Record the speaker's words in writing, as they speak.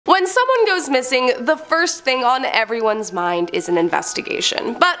When someone goes missing, the first thing on everyone's mind is an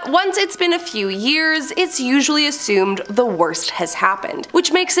investigation. But once it's been a few years, it's usually assumed the worst has happened,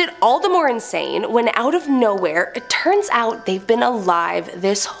 which makes it all the more insane when out of nowhere it turns out they've been alive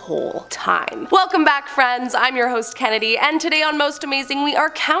this whole time. Welcome back, friends. I'm your host Kennedy, and today on Most Amazing we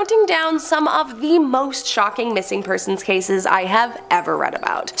are counting down some of the most shocking missing persons cases I have ever read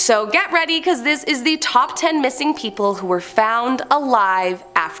about. So get ready, because this is the top 10 missing people who were found alive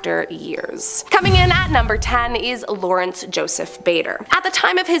after years. Coming in at number 10 is Lawrence Joseph Bader. At the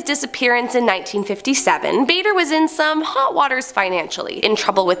time of his disappearance in 1957, Bader was in some hot waters financially, in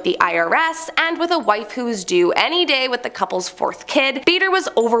trouble with the IRS, and with a wife who was due any day with the couple's fourth kid. Bader was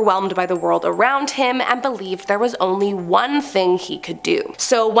overwhelmed by the world around him and believed there was only one thing he could do.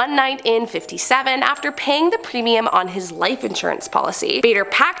 So one night in '57, after paying the premium on his life insurance policy, Bader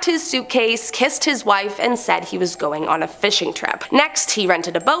packed his suitcase, kissed his wife, and said he was going on a fishing trip. Next, he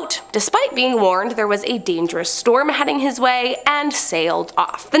rented a boat, despite being warned there was a dangerous storm heading his way, and sailed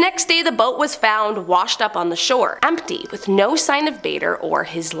off. The next day, the boat was found washed up on the shore, empty, with no sign of Bader or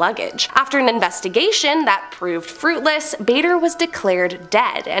his luggage. After an investigation that proved fruitless, Bader was declared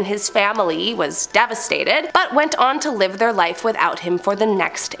dead, and his family was devastated, but went on to live their life without him for the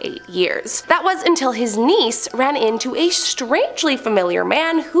next 8 years. That was until his niece ran into a strangely familiar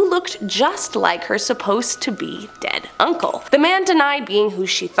man who looked just like her supposed to be dead uncle. The man denied being who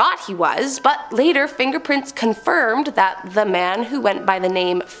she thought he was, but later fingerprints confirmed that the man who went by the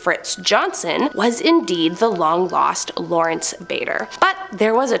name Fritz Johnson was indeed the long-lost Lawrence Bader. But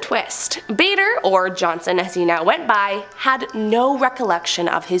there was a twist. Bader, or Johnson as he now went by, had no recollection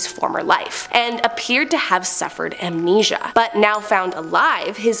of his former life, and appeared to have suffered amnesia. But now found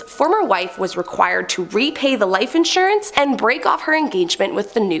alive, his former wife was required to repay the life insurance and break off her engagement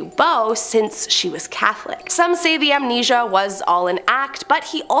with the new beau since she was Catholic. Some say the amnesia was all an act, but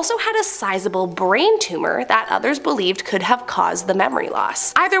he also had a sizable brain tumor that others believed could have caused the memory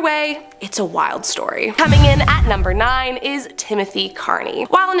loss. Either way, it's a wild story. Coming in at number 9 is Timothy Carney.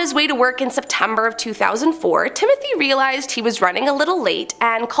 While on his way to work in September of 2004, Timothy realized he was running a little late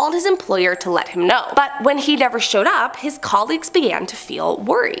and called his employer to let him know. But when he never showed up, his colleagues began to feel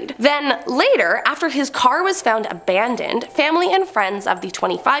worried. Then later, after his car was found abandoned, family and friends of the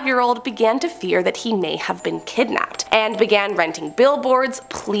 25-year-old began to fear that he may have been kidnapped, and began renting billboards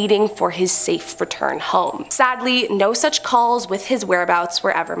pleading for his safe return home. Sadly, no such calls with his whereabouts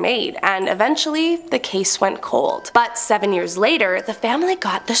were ever made, and eventually the case went cold. But 7 years later, the family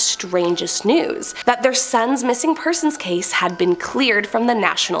got the strangest news, that their son's missing persons case had been cleared from the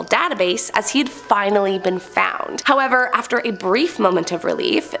national database as he had finally been found. However, after a brief moment of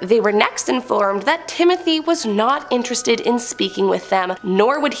relief, they were next informed that Timothy was not interested in speaking with them,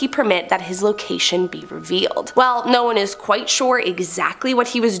 nor would he permit that his location be revealed. While no one is quite sure exactly what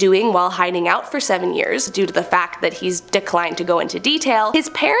he was doing while hiding out for 7 years, due to the fact that he's declined to go into detail, his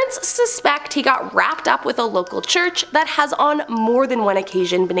parents suspect he got wrapped up with a local church that has on more than one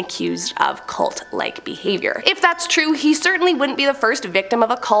occasion been accused of cult-like behavior. If that's true, he certainly wouldn't be the first victim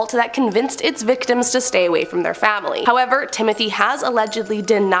of a cult that convinced its victims to stay away from their family. However, Timothy has allegedly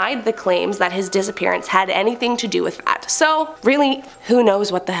denied the claims that his disappearance had anything to do with that. So really, who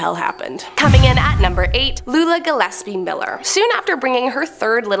knows what the hell happened. Coming in at number 8, Lula Gillespie-Miller. Soon after bringing her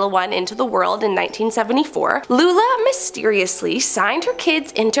third little one into the world in 1974, Lula mysteriously signed her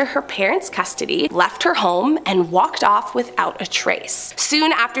kids into her parents' custody, left her home, and walked off without a trace.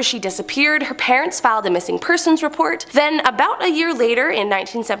 Soon after she disappeared, her parents filed a missing persons report. Then, about a year later, in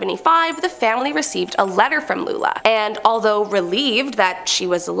 1975, the family received a letter from Lula, and although relieved that she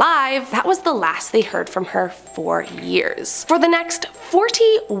was alive, that was the last they heard from her for years. For the next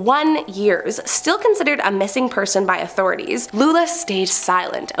 41 years, still considered a missing person by authorities, Lula stayed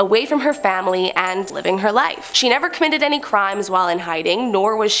silent, away from her family and living her life. She never committed any crimes while in hiding,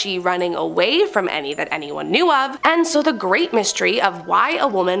 nor was she running away from any that anyone knew of, and so the great mystery of why a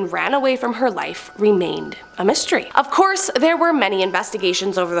woman ran away from her life remained a mystery. Of course, there were many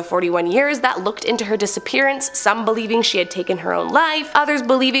investigations over the 41 years that looked into her disappearance, some believing she had taken her own life, others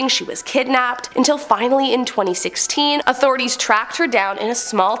believing she was kidnapped, until finally in 2016, authorities tracked her down in a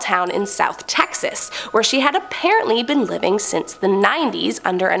small town in South Texas, where she had apparently been living since the 90s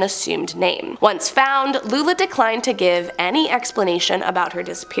under an assumed name. Once found, Lula declined to give any explanation about her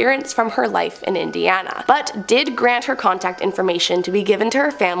disappearance from her life in Indiana, but did grant her contact information to be given to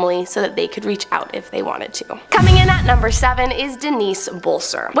her family so that they could reach out if they wanted to. Coming in at number 7 is Denise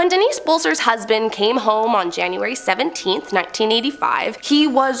Bolser. When Denise Bolser's husband came home on January 17, 1985, he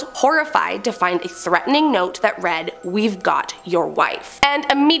was horrified to find a threatening note that read, "We've got your wife," and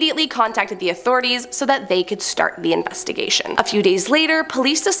immediately contacted the authorities so that they could start the investigation. A few days later,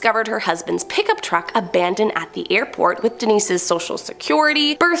 police discovered her husband's pickup truck abandoned at the airport with Denise's social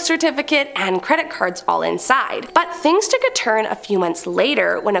security, birth certificate, and credit cards all inside. But things took a turn a few months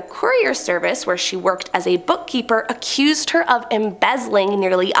later when a courier service where she worked as a bookkeeper accused her of embezzling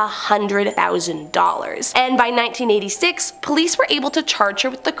nearly $100,000. And by 1986, police were able to charge her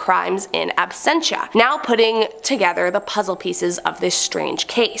with the crimes in absentia, now putting together the puzzle pieces of this strange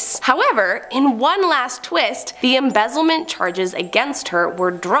case. However, in one last twist, the embezzlement charges against her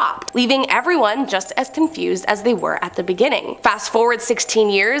were dropped, leaving everyone just as confused as they were at the beginning. Fast forward 16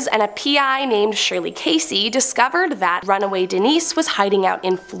 years and a PI named Shirley Casey discovered that runaway Denise was hiding out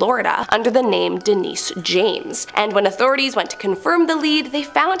in Florida under the name Denise James. And when authorities went to confirm the lead, they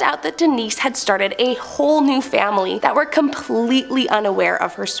found out that Denise had started a whole new family that were completely unaware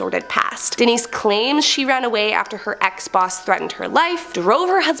of her sordid past. Denise claims she ran away after her ex-boss threatened her life, drove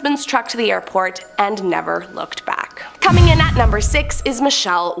her husband's truck to the airport, and never looked back. Coming in at number 6 is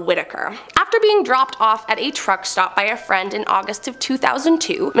Michele Whitaker. After being dropped off at a truck stop by a friend in August of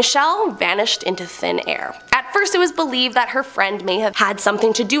 2002, Michele vanished into thin air. At first, it was believed that her friend may have had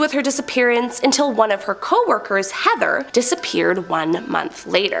something to do with her disappearance until one of her co-workers, Heather, disappeared 1 month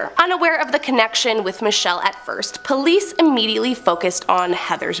later. Unaware of the connection with Michele at first, police immediately focused on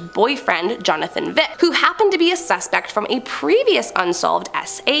Heather's boyfriend, Jonathan Vick, who happened to be a suspect from a previous unsolved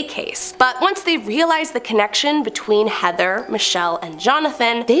SA case. But once they realized the connection between Heather, Michele, and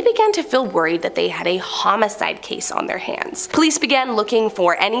Jonathan, they began to feel worried that they had a homicide case on their hands. Police began looking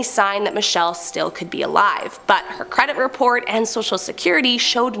for any sign that Michele still could be alive, but her credit report and social security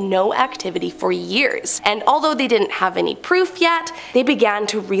showed no activity for years, and although they didn't have any proof yet, they began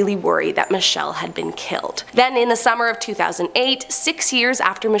to really worry that Michele had been killed. Then in the summer of 2008, 6 years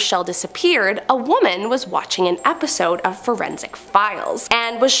after Michele disappeared, a woman was watching an episode of Forensic Files,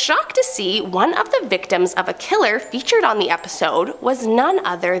 and was shocked to see one of the victims of a killer featured on the episode was none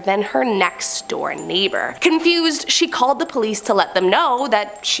other than her next door neighbor. Confused, she called the police to let them know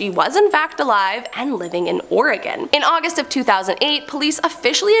that she was in fact alive and living in Oregon. In August of 2008, police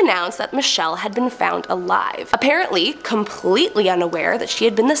officially announced that Michele had been found alive, apparently completely unaware that she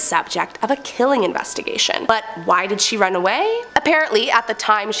had been the subject of a killing investigation. But why did she run away? Apparently, at the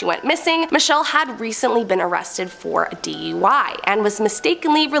time she went missing, Michele had recently been arrested for a DUI and was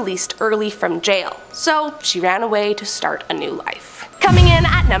mistakenly released early from jail, so she ran away to start a new life. Coming in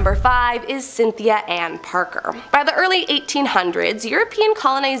at number 5 is Cynthia Ann Parker. By the early 1800s, European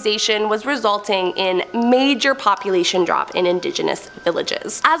colonization was resulting in major population drop in indigenous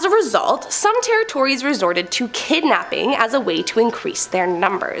villages. As a result, some territories resorted to kidnapping as a way to increase their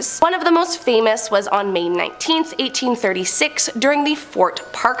numbers. One of the most famous was on May 19, 1836, during the Fort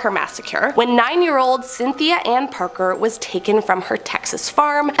Parker Massacre, when 9-year-old Cynthia Ann Parker was taken from her Texas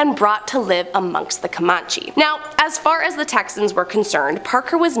farm and brought to live amongst the Comanche. Now, as far as the Texans were concerned,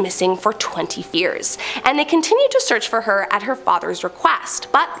 Parker was missing for 20 years, and they continued to search for her at her father's request,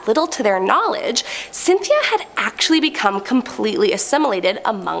 but little to their knowledge, Cynthia had actually become completely assimilated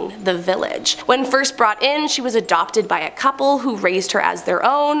among the village. When first brought in, she was adopted by a couple who raised her as their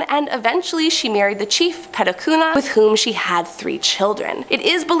own, and eventually she married the chief, Petacuna, with whom she had 3 children. It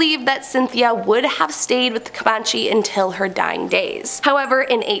is believed that Cynthia would have stayed with the Comanche until her dying days. However,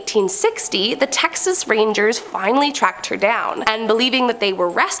 in 1860, the Texas Rangers finally tracked her down, and believing that they were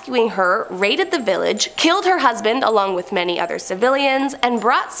rescuing her, raided the village, killed her husband along with many other civilians, and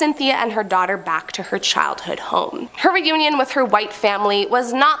brought Cynthia and her daughter back to her childhood home. Her reunion with her white family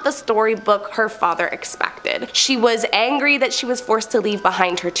was not the storybook her father expected. She was angry that she was forced to leave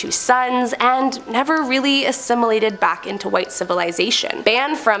behind her 2 sons, and never really assimilated back into white civilization.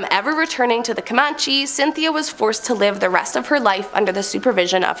 Banned from ever returning to the Comanche, Cynthia was forced to live the rest of her life under the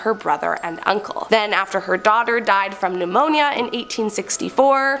supervision of her brother and uncle. Then, after her daughter died from pneumonia in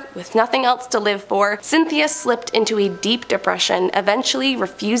 1864, with nothing else to live for, Cynthia slipped into a deep depression, eventually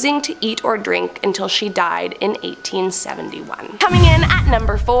refusing to eat or drink until she died in 1871. Coming in at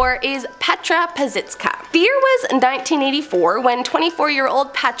number 4 is Petra Pazsitka. The year was 1984 when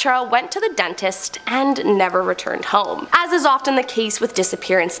 24-year-old Petra went to the dentist and never returned home. As is often the case with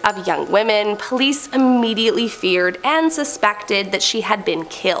disappearance of young women, police immediately feared and suspected that she had been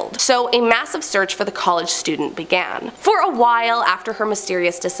killed, so a massive search for the college student began. For a while after her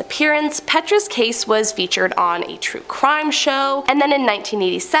mysterious disappearance, Petra's case was featured on a true crime show, and then in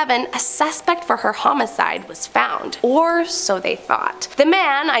 1987, a suspect for her homicide was found. Or so they thought. The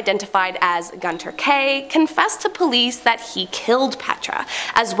man, identified as Gunter K., confessed to police that he killed Petra,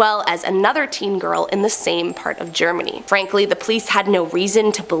 as well as another teen girl in the same part of Germany. Frankly, the police had no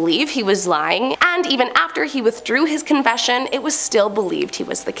reason to believe he was lying, and even after he withdrew his confession, it was still believed he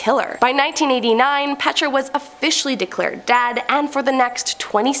was the killer. By 1989, Petra was officially declared dead, and for the next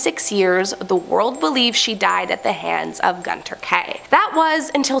 26 years, the world believed she died at the hands of Gunter K. That was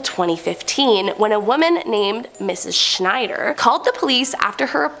until 2015, when a woman named Mrs. Schneider called the police after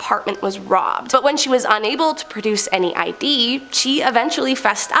her apartment was robbed. But when she was unable to produce any ID, she eventually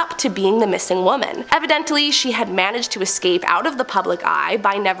fessed up to being the missing woman. Evidently, she had managed to escape out of the public eye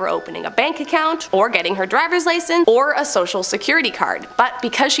by never opening a bank account, or getting her driver's license, or a social security card. But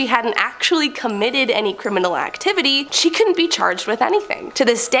because she hadn't actually committed any criminal activity, she couldn't be charged with anything. To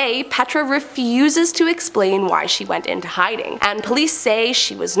this day, Petra refuses to explain why she went into hiding, and police say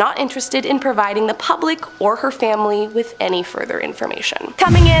she was not interested in providing the public or her family with any further information.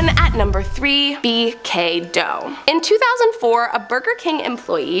 Coming in at number 3, B.K. Doe. In 2004, a Burger King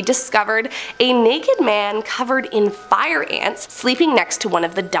employee discovered a naked man covered in fire ants sleeping next to one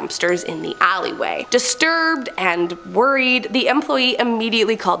of the dumpsters in the alleyway. Disturbed and worried, the employee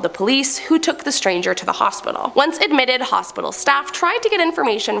immediately called the police, who took the stranger to the hospital. Once admitted, hospital staff tried to get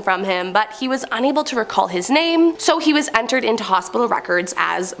information from him, but he was unable to recall his name, so he was entered into hospital records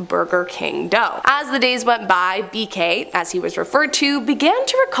as Burger King Doe. As the days went by, BK, as he was referred to, began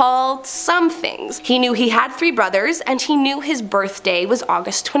to recall some things. He knew he had 3 brothers, and he knew his birthday was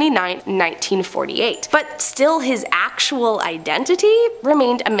August 29, 1948. But still, his actual identity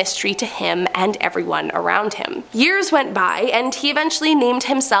remained a mystery to him and everyone around him. Years went by, and he eventually named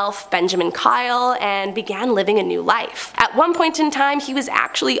himself Benjamin Kyle and began living a new life. At one point in time, he was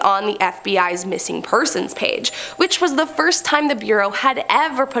actually on the FBI's missing persons page, which was the first time the Bureau had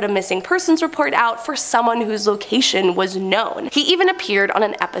ever put a missing persons report out for someone whose location was known. He even appeared on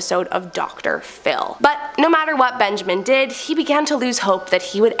an episode of Dr. Phil. But no matter what Benjamin did, he began to lose hope that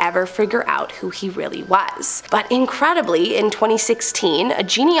he would ever figure out who he really was. But incredibly, in 2016, a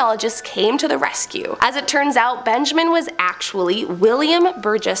genealogist came to the rescue. As it turns out, Benjamin was actually William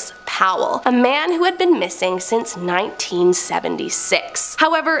Burgess Powell, a man who had been missing since 1976.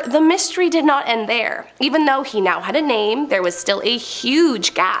 However, the mystery did not end there. Even though he now had a name, there was still a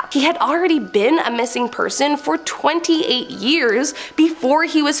huge gap. He had already been a missing person for 28 years before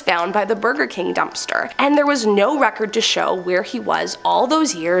he was found by the Burger King dumpster, and there was no record to show where he was all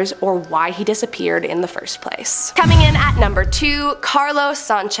those years or why he disappeared in the first place. Coming in at number 2, Carlos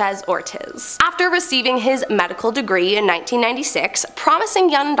Sanchez Ortiz. After receiving his medical degree in 1996, promising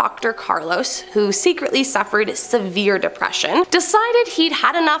young Dr. Carlos, who secretly suffered severe depression, decided he'd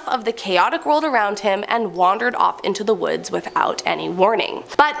had enough of the chaotic world around him and wandered off into the woods without any warning.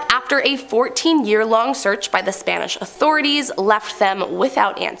 But after a 14-year-long search by the Spanish authorities left them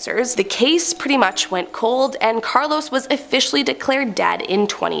without answers, the case pretty much went cold, and Carlos was officially declared dead in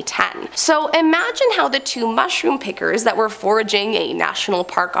 2010. So imagine how the 2 mushroom pickers that were foraging a national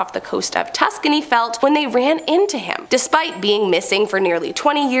park off the coast of Tuscany felt when they ran into him. Despite being missing for nearly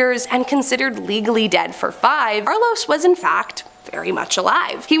 20 years and considered legally dead for 5, Carlos was in fact very much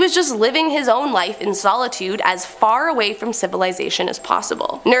alive. He was just living his own life in solitude as far away from civilization as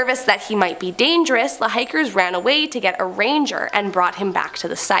possible. Nervous that he might be dangerous, the hikers ran away to get a ranger and brought him back to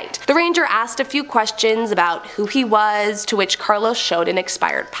the site. The ranger asked a few questions about who he was, to which Carlos showed an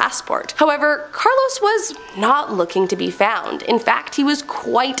expired passport. However, Carlos was not looking to be found. In fact, he was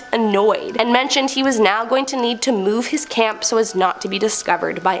quite annoyed and mentioned he was now going to need to move his camp so as not to be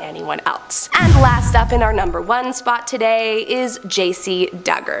discovered by anyone else. And last up in our number 1 spot today is Jaycee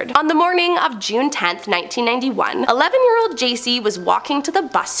Dugard. On the morning of June 10th, 1991, 11-year-old Jaycee was walking to the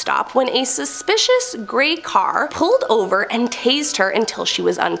bus stop when a suspicious gray car pulled over and tased her until she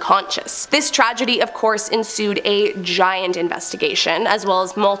was unconscious. This tragedy, of course, ensued a giant investigation, as well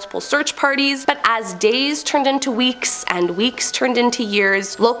as multiple search parties, but as days turned into weeks and weeks turned into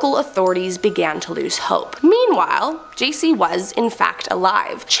years, local authorities began to lose hope. Meanwhile, Jaycee was, in fact,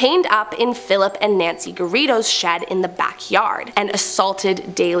 alive, chained up in Philip and Nancy Garrido's shed in the backyard, and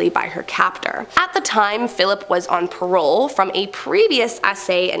assaulted daily by her captor. At the time, Philip was on parole from a previous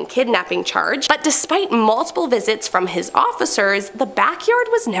essay and kidnapping charge, but despite multiple visits from his officers, the backyard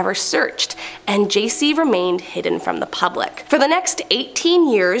was never searched, and Jaycee remained hidden from the public. For the next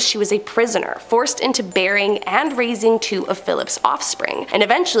 18 years, she was a prisoner, forced into bearing and raising 2 of Philip's offspring, and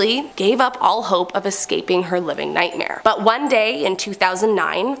eventually gave up all hope of escaping her living nightmare. But one day in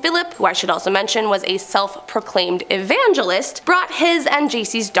 2009, Philip, who I should also mention was a self-proclaimed evangelist, August, brought his and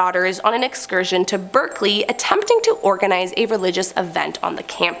Jaycee's daughters on an excursion to Berkeley, attempting to organize a religious event on the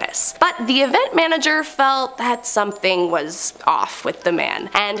campus. But the event manager felt that something was off with the man,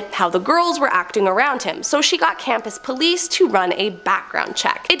 and how the girls were acting around him, so she got campus police to run a background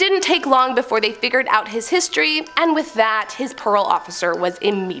check. It didn't take long before they figured out his history, and with that, his parole officer was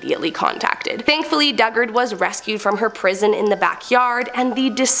immediately contacted. Thankfully, Dugard was rescued from her prison in the backyard, and the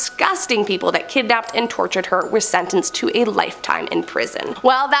disgusting people that kidnapped and tortured her were sentenced to a lifetime in prison.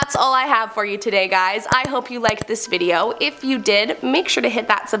 Well, that's all I have for you today, guys. I hope you liked this video. If you did, make sure to hit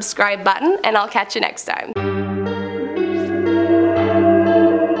that subscribe button, and I'll catch you next time.